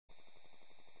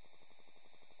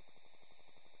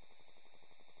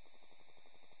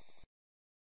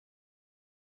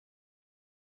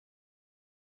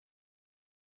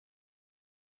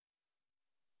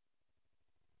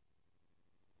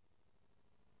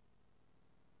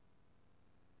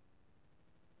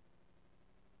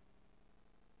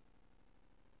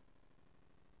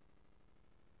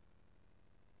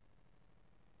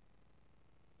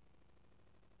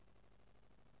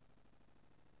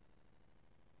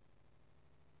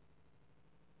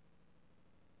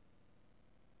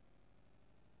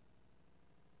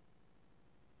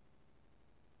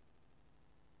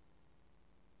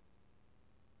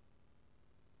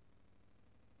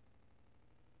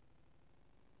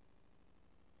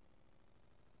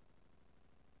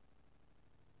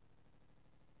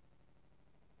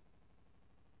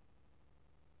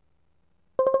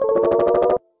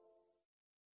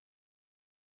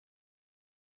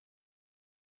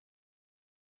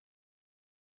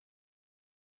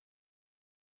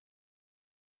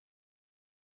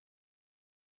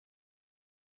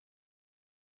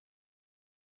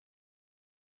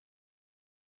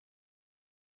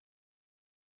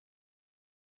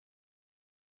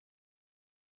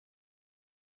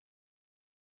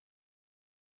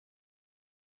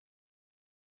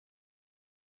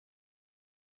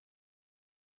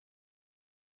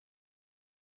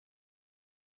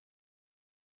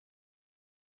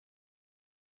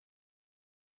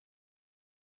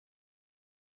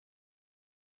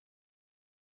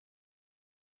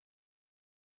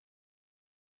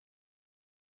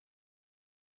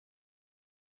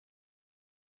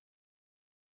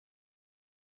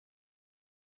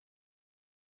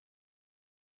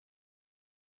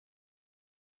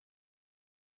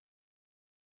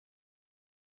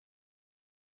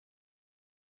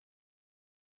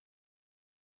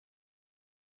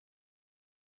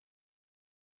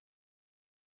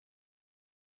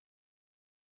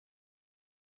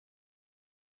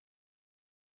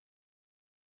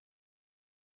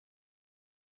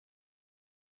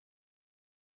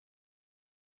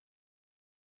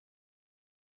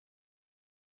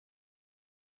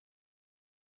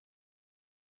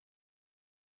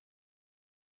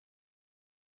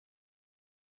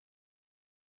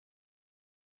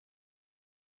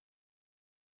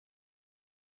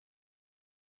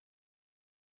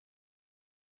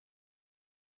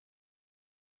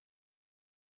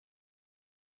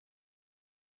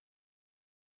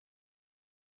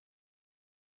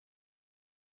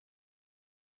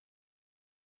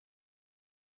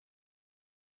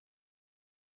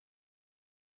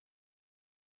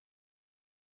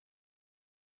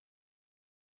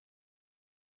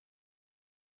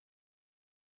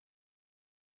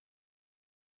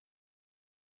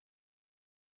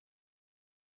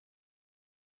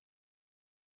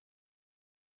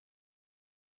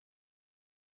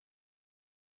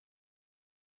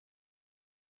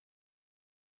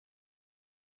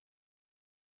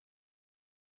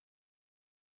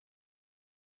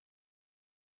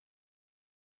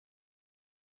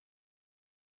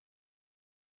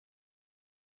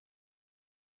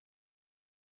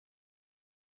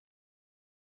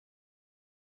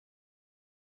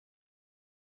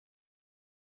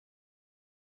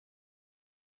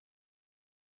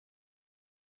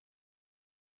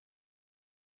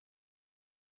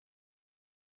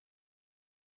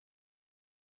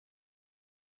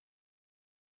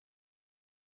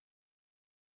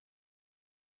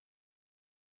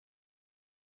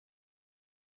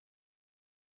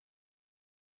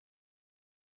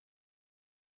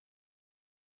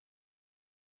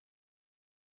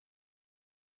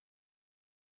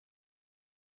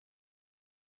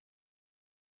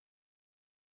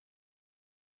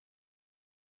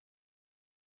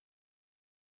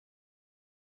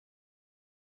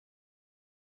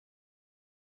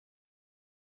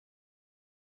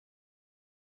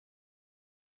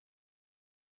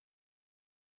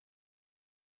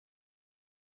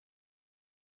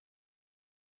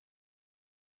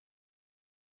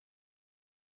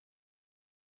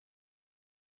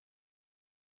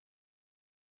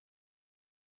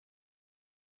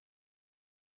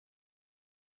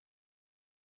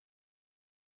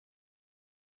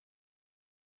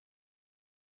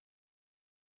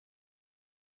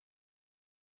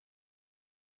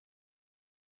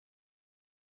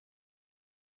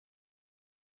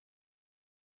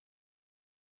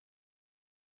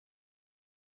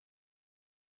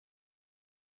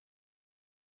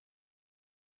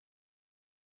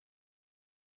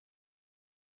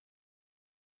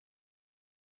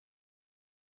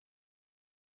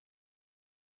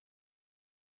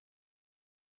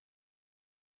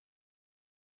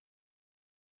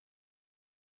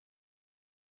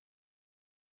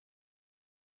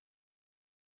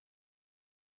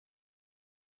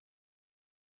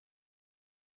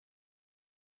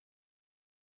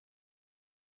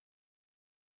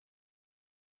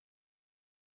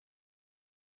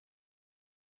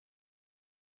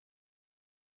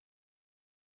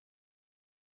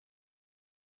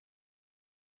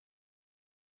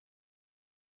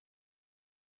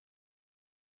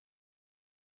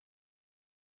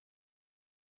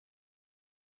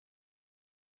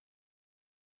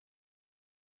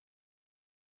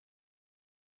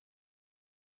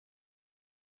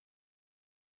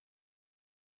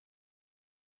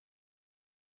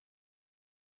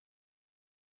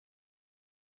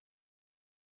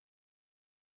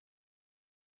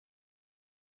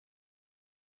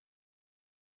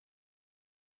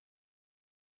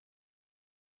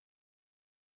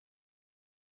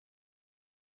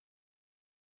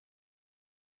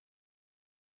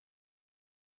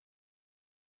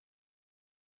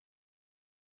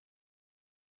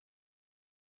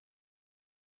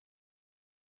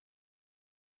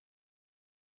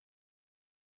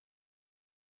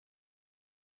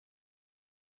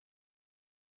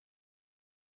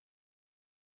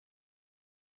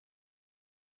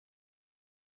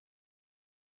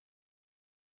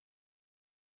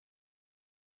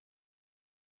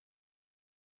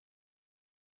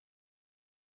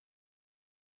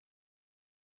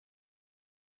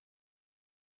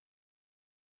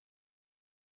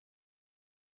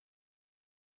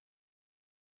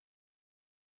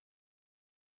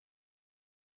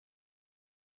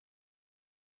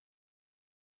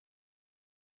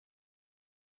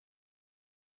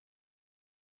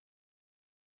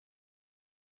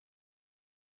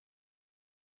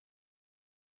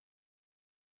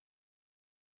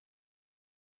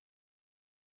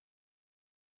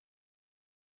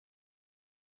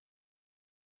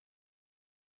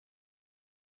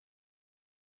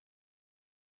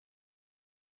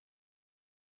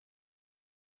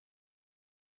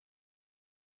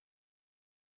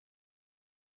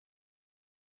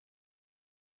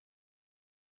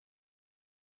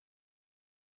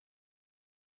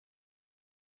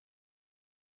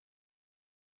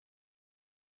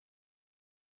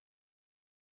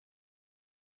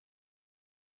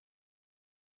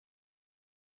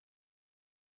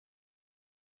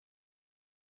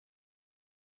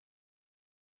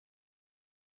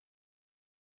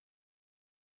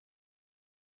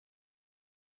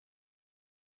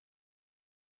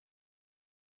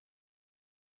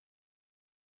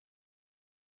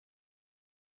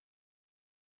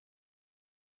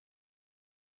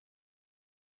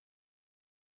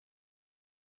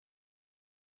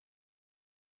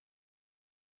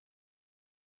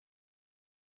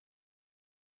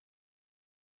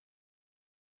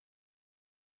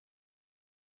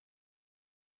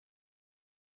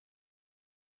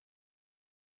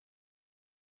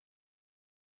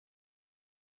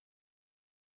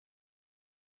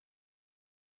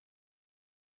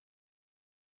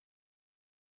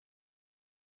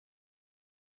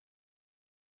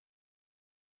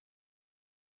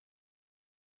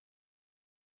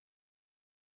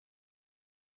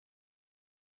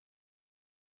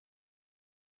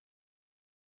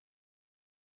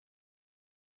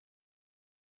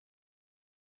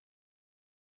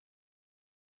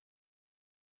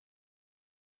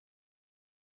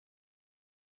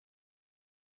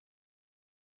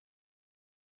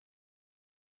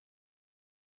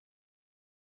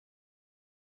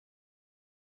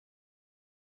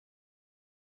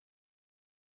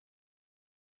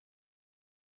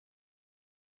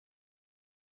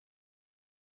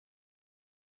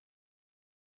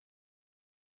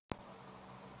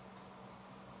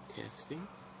Testing.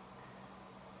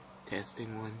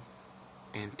 Testing 1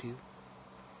 and 2.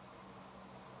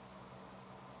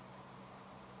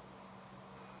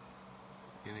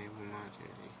 Enable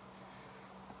modularity.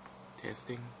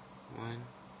 Testing 1,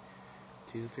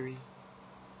 2, 3,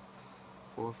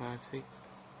 4, 5, 6,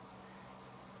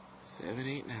 7,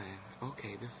 8, 9.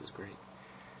 Okay, this is great.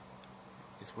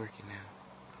 It's working now.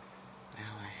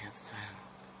 Now I have sound.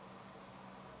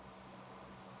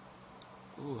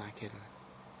 Ooh, I can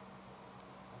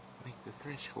make the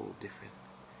threshold different.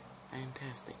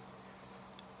 Fantastic.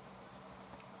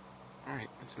 Alright,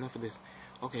 that's enough of this.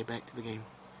 Okay, back to the game.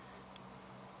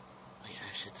 Wait,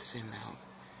 I should send out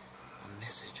a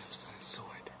message of some sort.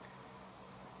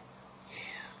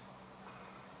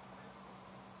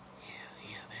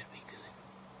 Yeah, that'd be good.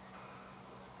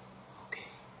 Okay,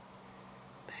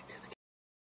 back to the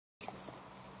game.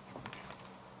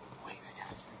 Wait, I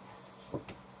gotta send a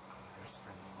message. First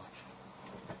time I'm watching.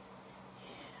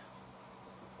 Yeah.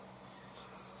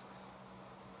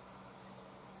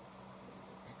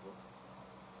 Echo.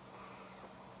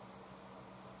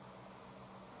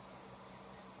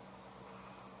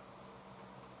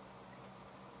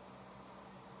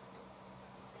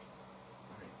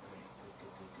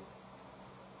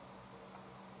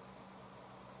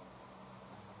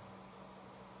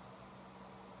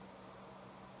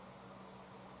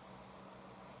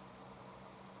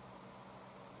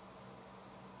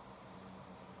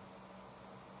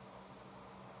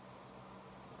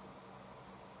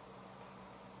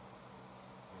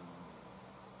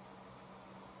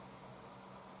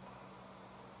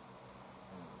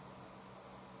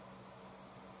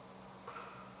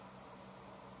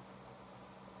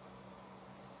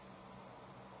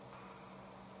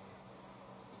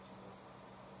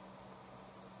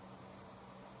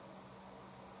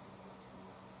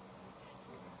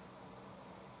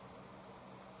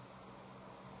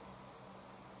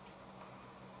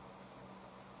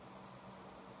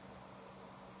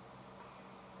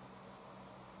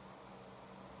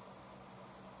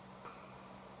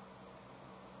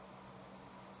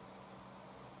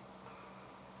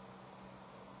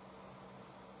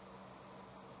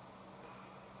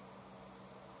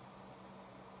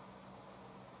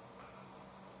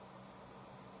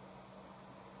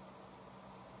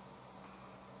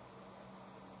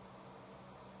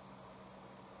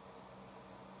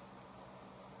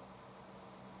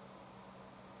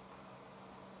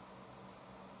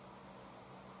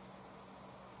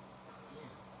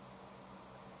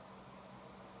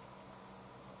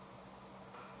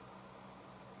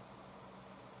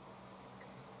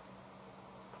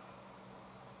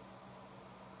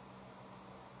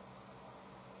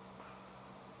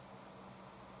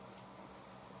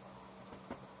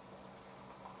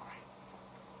 Alright,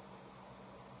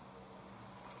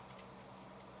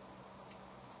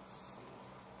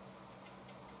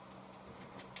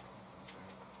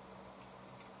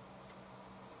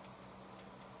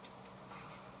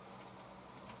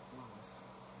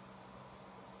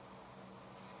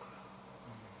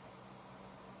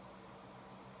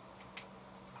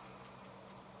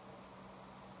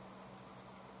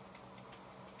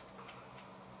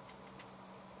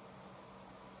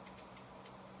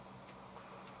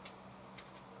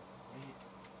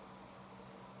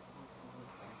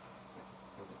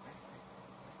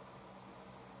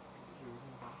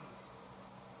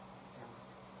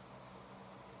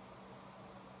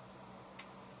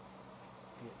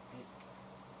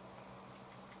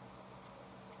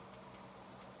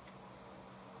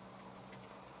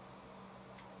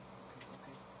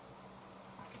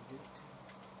 good.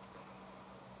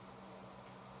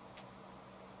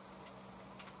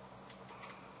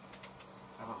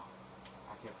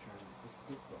 Kept trying to, it's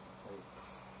difficult to play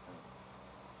this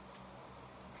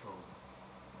controller.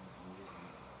 I'm using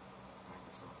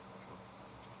Microsoft controller.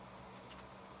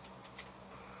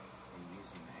 And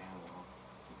using the analog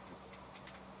because,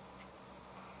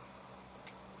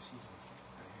 excuse me,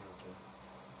 I have the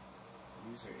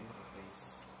user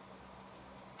interface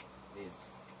is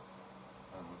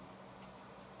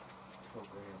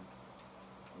programmed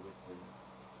with the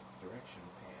directional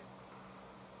pad,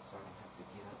 so I don't have to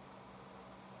get up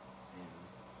and,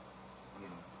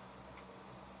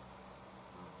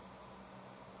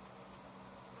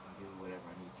 do whatever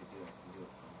I need to do. I can do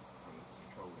it from the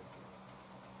controller.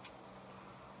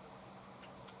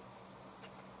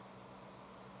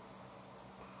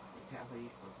 Tally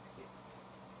for pit.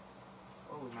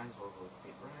 Oh, we might as well go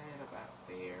pit right about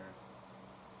there.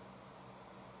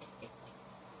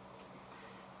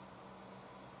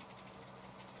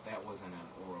 That wasn't an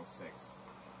oral sex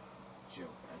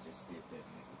joke. I just did that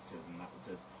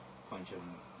to punch him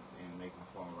and make him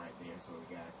fall right there, so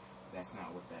the guy That's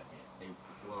not what that meant.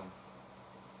 Well,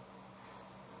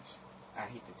 I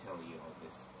hate to tell you all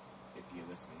this if you're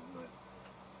listening, but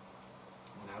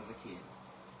when I was a kid,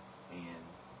 and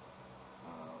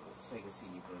the Sega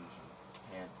CD version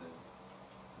had the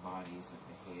bodies and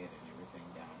the head and everything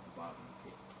down at the bottom of the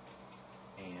pit,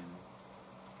 and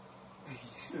I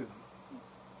used to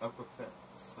uppercut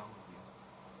some of them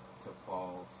to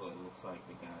fall so it looks like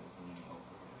the guy was leaning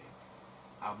over there.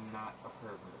 I'm not a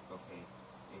pervert, okay?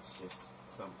 It's just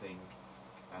something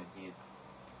I did,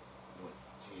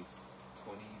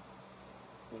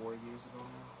 24 years ago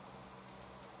now?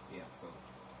 Yeah, so.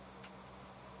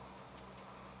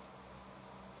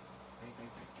 Bang.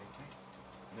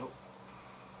 Nope.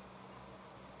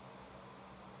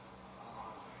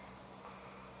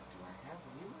 Do I have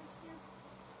viewers here?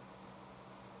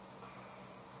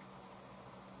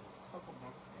 A couple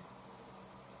more.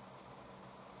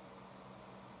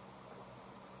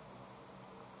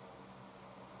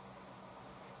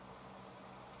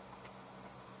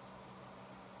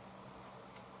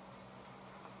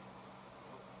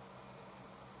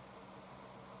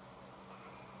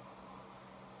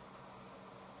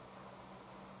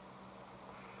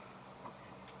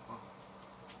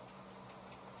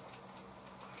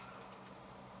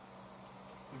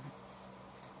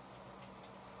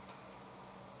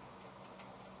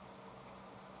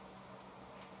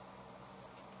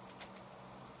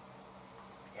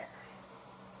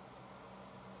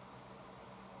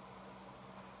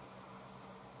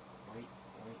 Wait.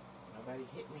 Nobody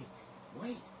hit me.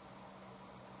 Wait.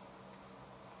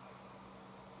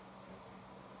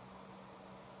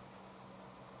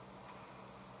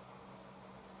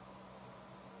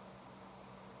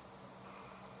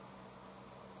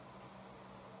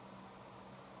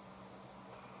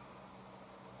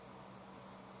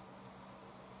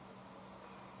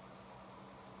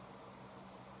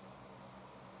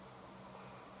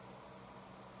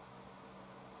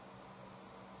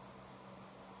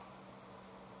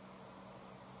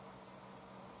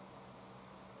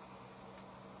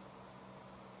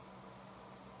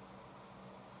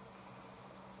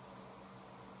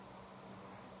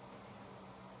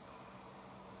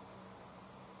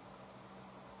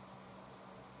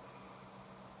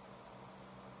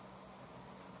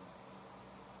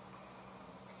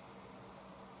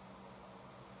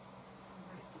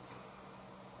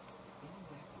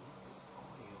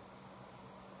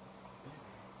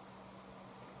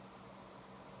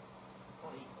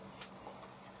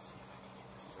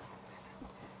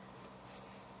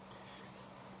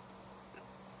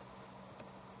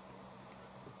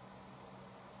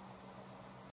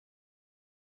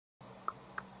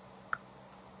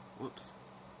 Whoops.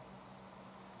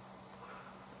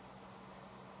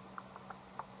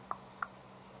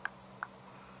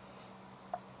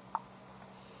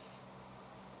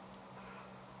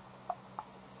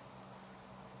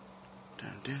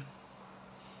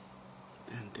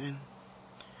 Dun.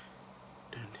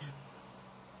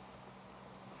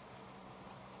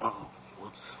 Oh,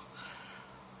 whoops.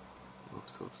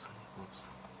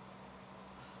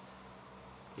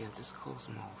 Yeah, just close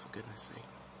them all, for goodness sake.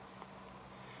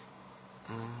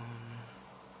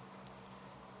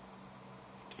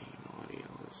 Game audio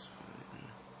is fine.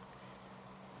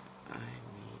 I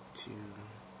need to...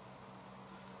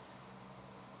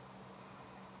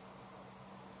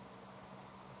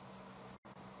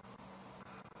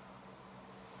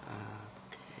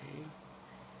 Okay.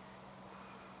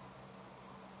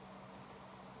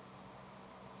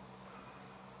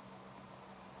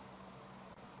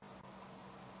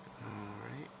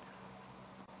 Alright.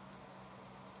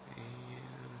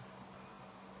 And...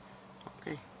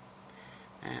 Okay.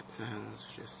 That sounds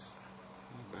just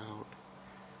about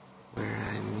where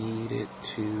I need it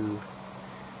to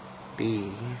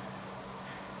be.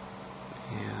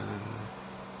 And...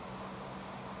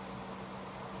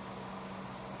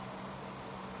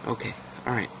 Okay.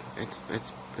 Alright.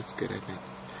 That's good, I think.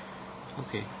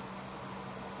 Okay.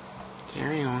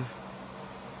 Carry on.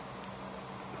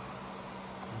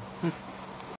 I'm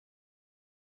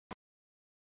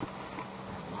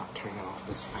not turning off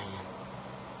this fan.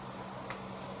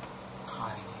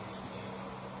 Caught in here, yes.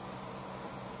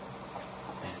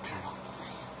 Better turn off the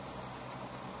fan.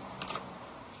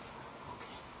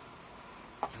 Okay.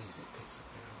 Please, it picks up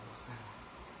very low sound.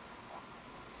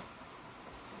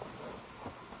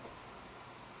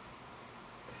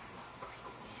 Better not break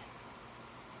wind.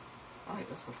 Alright,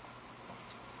 let's go.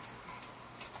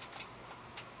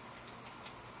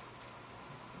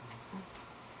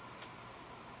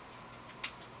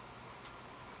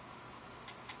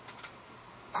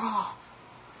 Oh!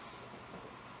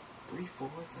 3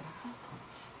 forwards and a high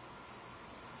punch.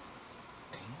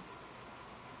 Dang it.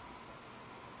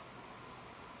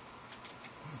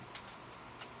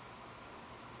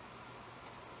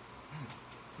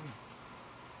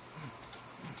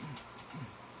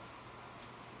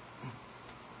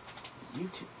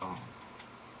 YouTube.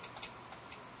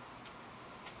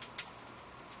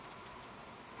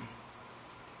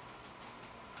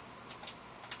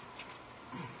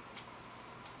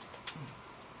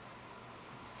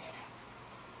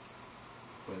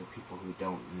 For the people who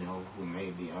don't know, who may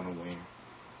be unaware,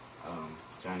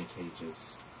 Johnny Cage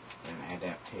is an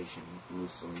adaptation,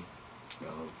 loosely,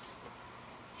 of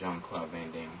Jean-Claude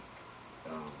Van Damme.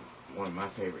 One of my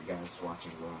favorite guys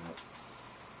watching growing up.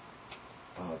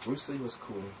 Bruce Lee was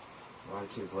cool. A lot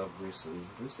of kids love Bruce Lee.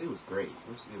 Bruce Lee was great.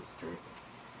 Bruce Lee was terrific.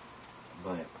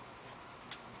 But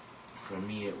for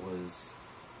me it was,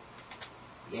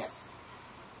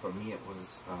 for me it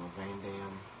was Van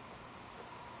Damme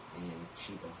and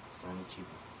Chiba, Sonny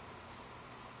Chiba.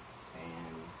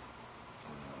 And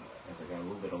as I got a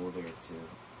little bit older to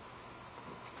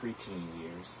preteen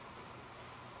years,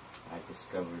 I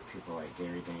discovered people like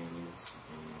Gary Daniels,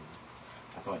 and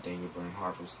I thought Daniel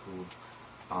Bernhardt was cool.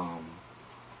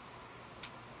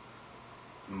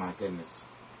 My goodness,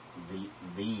 the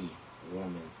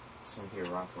woman, Cynthia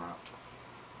Rothrock,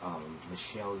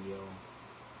 Michelle Yeoh,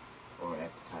 or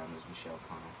at the time it was Michelle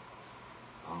Khan.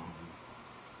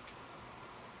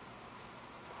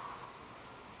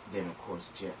 Then of course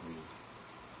Jet Li.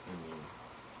 I mean,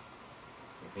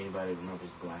 if anybody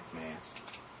remembers Black Mask,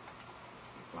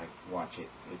 like, watch it.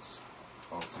 It's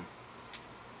awesome.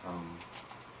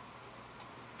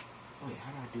 Wait,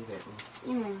 how do I do that?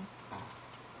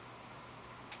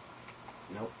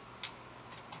 Nope.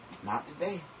 Not today. I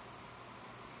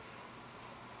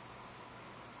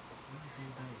wonder if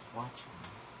anybody's watching me.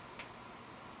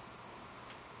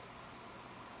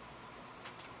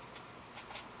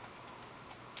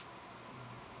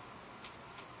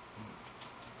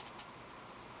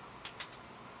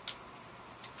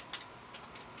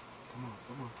 Come on.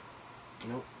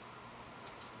 Nope.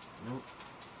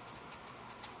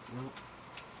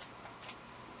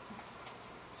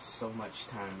 So much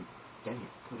time, dang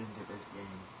it, put into this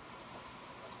game.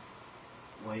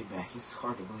 Way back. It's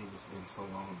hard to believe it's been so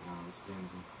long now. It's been,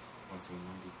 let's see, 92.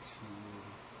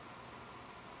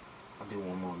 I'll do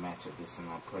one more match of this and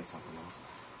I'll play something else.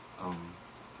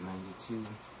 92.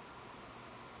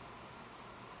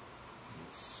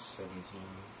 It's 17.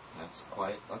 That's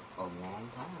quite a long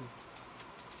time.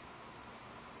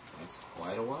 That's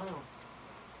quite a while.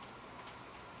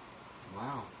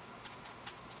 Wow.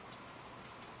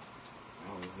 I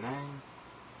was 9.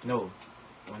 No,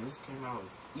 when this came out, I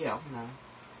was 9.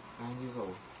 9 years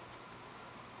old.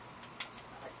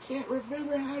 I can't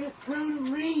remember how to throw the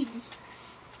rings.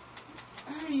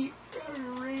 How do you throw the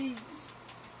rings?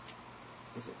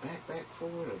 Is it back,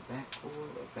 forward, or back,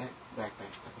 forward, or back? I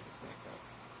think it's back.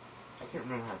 I can't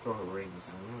remember how to throw her rings. I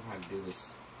remember how to do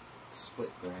this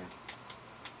split grab.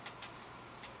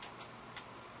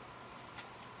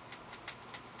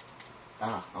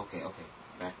 Okay.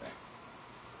 Back.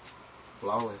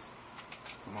 Flawless.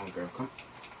 Come on, girl. Come.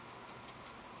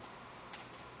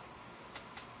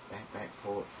 Back,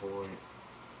 forward.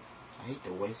 I hate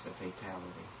to waste a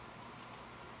fatality.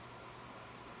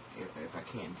 If I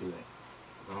can't do it.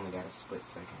 I only got a split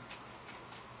second.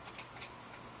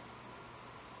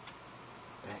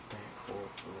 Back, forward.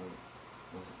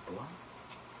 Was it block?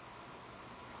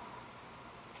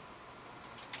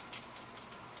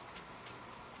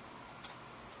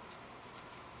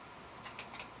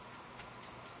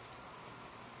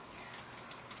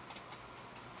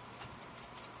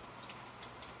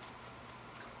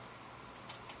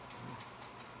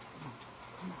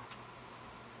 Come on.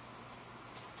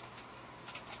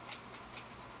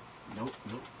 Nope.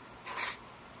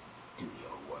 Do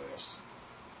your worst.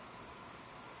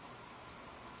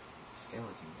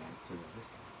 Skeleton got it to this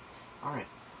time. Alright,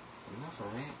 enough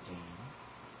of that game.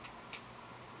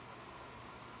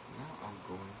 Now I'm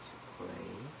going to play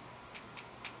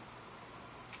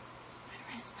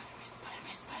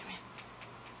Spider-Man.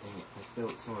 Dang it, I still,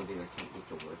 some of these I can't get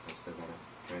to work. I still got a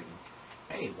dragon.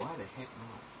 Hey, why the heck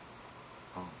not?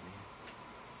 Oh man.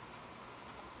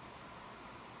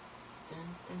 Dun.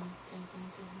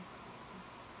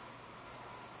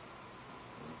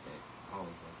 Love that.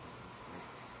 Always love that. It's great.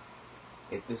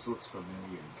 If this looks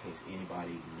familiar, in case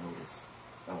anybody noticed,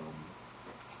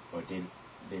 or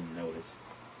didn't notice,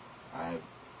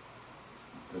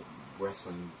 the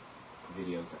wrestling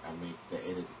videos that I make, the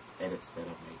edits that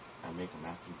I make them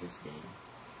after this game.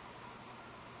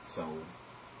 So,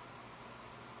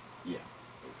 yeah,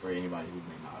 for anybody who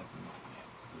may not have known that.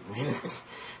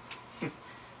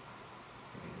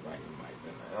 Anybody who might have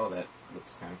been like, oh, that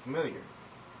looks kind of familiar.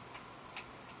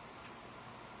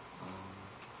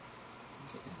 I'm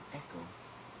getting an echo.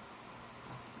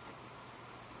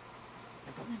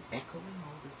 If I've been echoing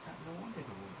all this time, no wonder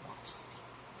no one watches me.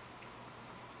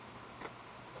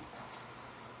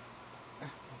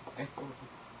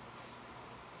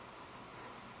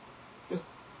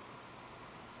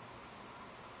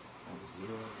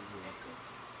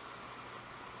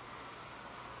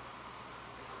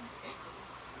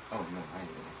 Oh no, I ain't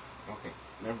doing that. Okay,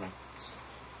 never mind.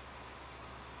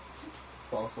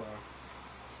 False alarm.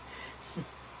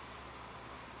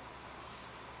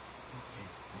 Okay.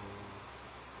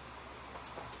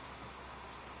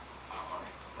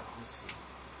 Alright, let's see.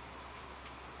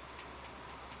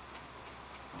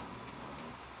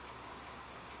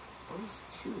 Where's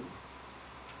 2?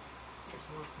 There's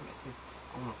no connected.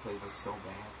 I want to play this so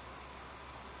bad.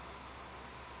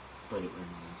 But it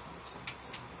remains on the side,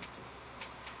 so I have to.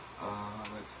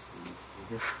 Let's see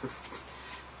here.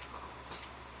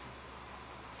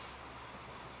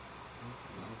 No,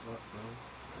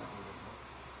 that one didn't work.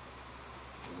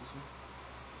 This one.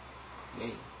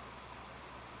 Yay.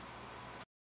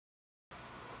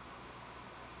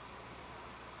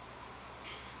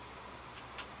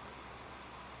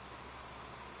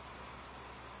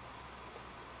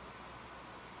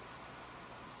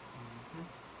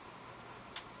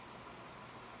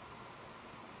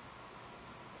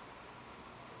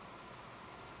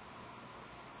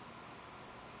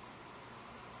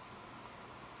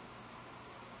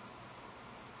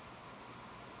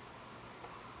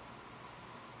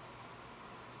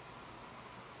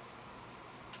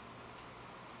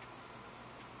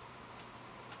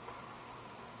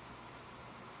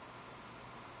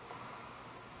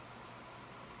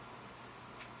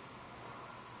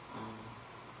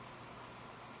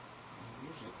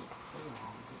 Usually they play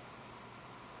along, but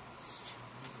it's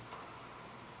challenging.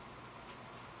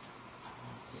 I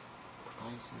want to get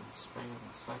ice and spare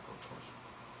and cycle pressure.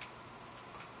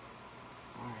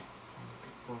 Alright, I'm gonna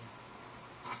pick one.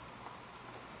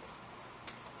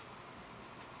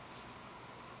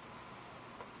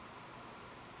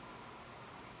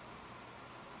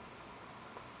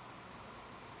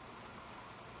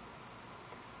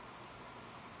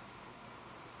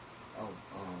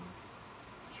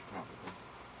 Should probably.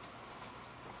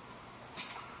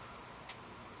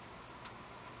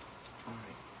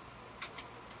 Alright.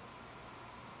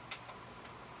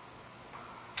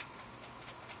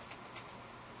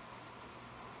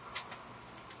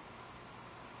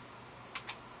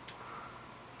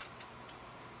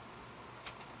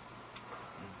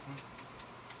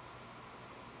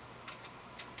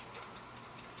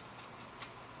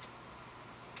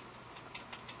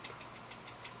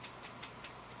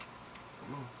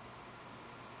 Come on.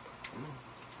 Come on.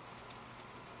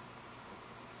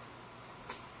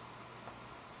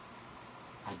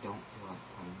 I don't feel like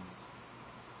playing this.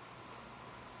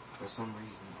 For some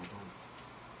reason, I don't.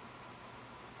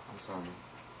 I'm sorry.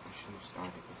 I shouldn't have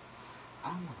started this. I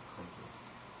want to play this.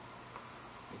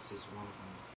 This is one of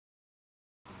my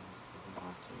games that we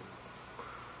want to,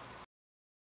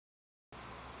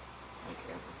 like,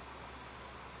 ever.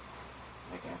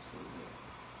 Like, absolutely ever.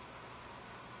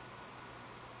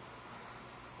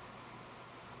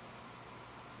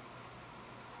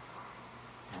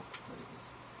 Have to play this.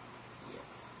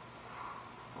 Yes.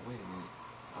 Oh, wait a minute.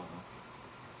 Oh, okay.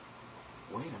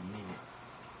 Wait a minute.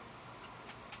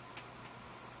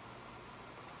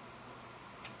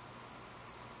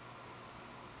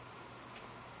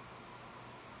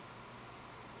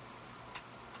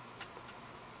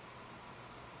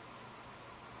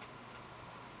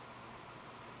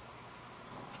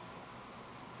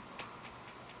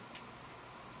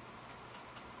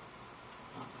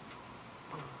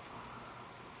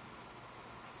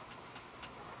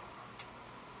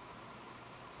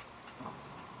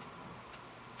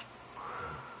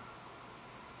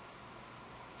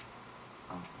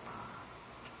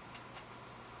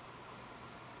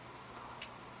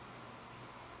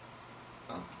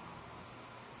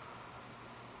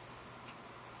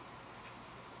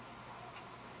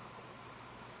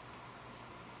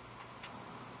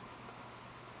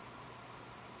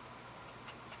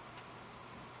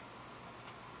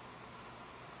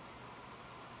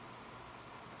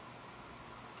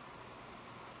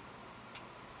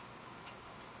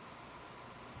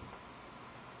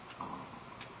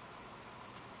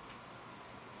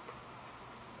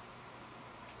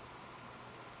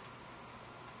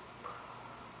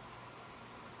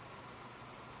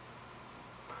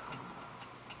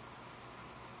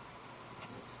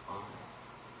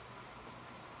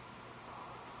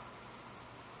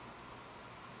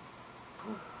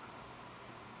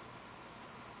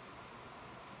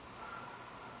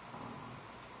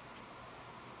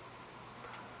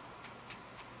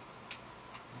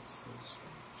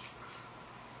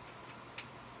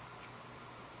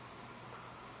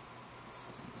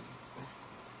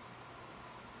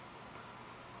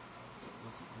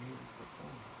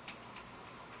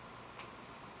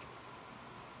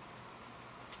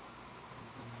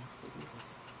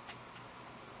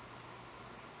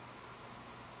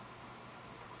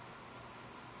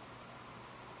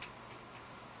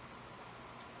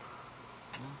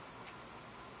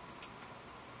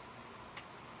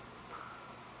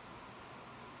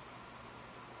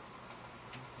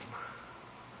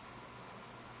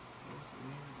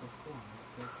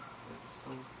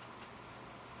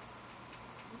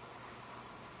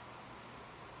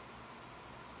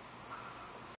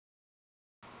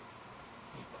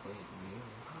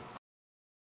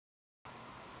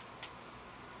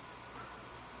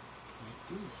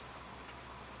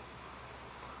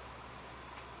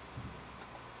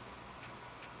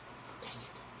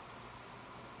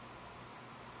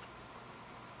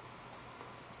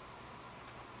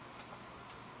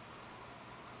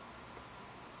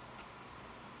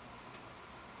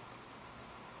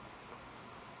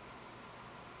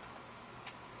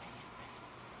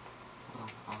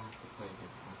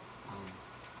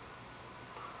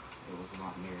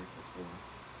 not married before.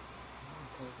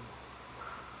 Okay,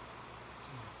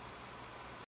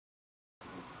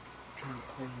 trying to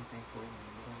play anything for me,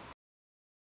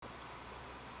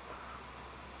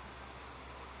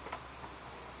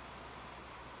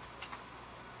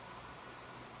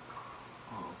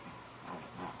 oh, okay.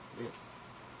 Alright, now this.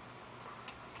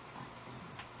 I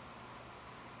can.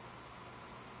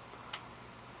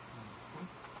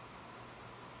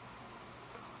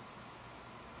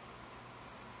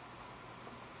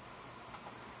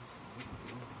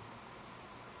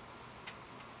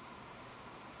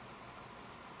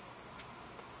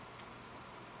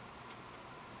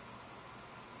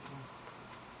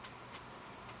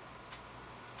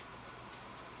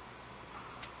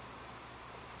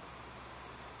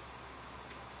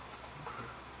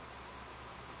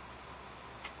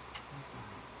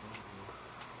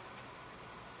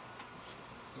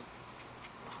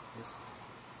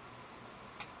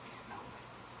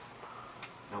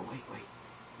 No, wait.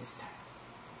 This time.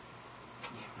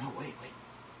 Yeah, no, wait.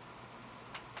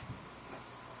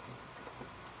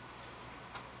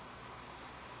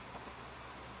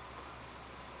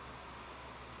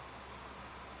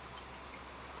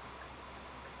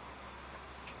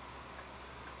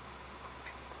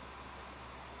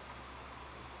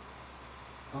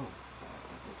 Oh,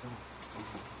 it's on.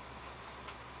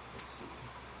 Let's see.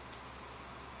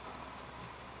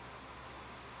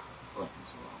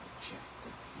 Buttons are all checked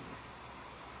up here.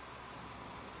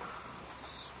 The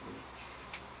switch.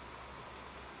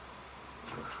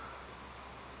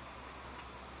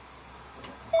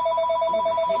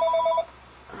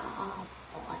 Oh,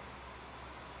 boy.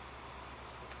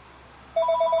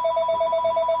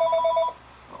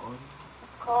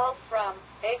 Call from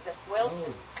Avis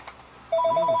Wilson.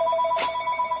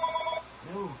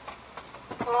 No.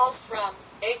 Call from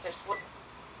Avis Wilson.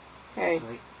 Hey,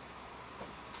 Wait.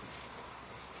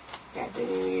 Happy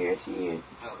New Year to you.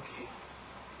 Okay.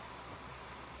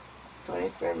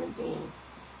 2017.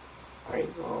 Praise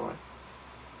the Lord.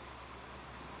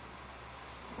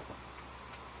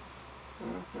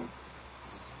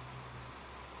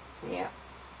 Yeah.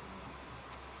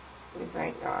 We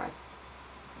thank God.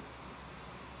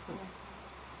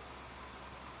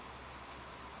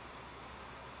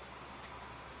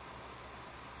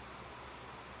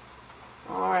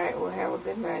 Alright, we'll have a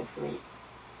good night's sleep.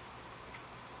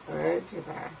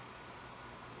 Goodbye.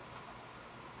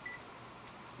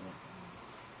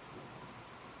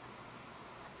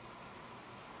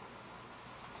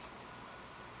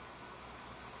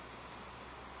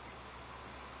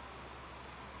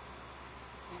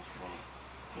 That's right.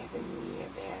 Happy New Year,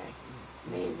 Barry.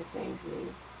 May the things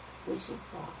we should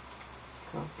fall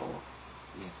come forth.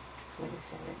 Yes.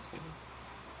 2017.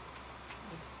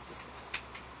 Yes, Jesus.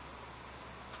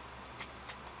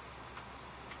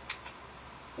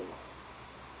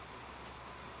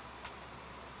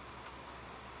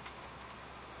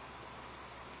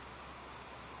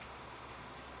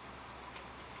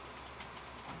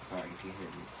 I'm sorry if you hear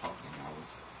me talking. I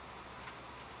was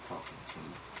talking to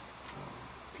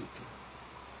people.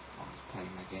 I was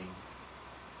playing my game.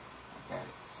 I got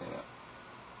it set up.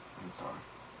 I'm sorry.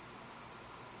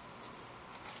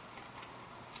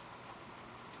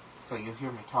 So you'll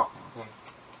hear me talking, okay?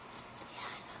 Yeah,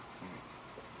 I know. All right.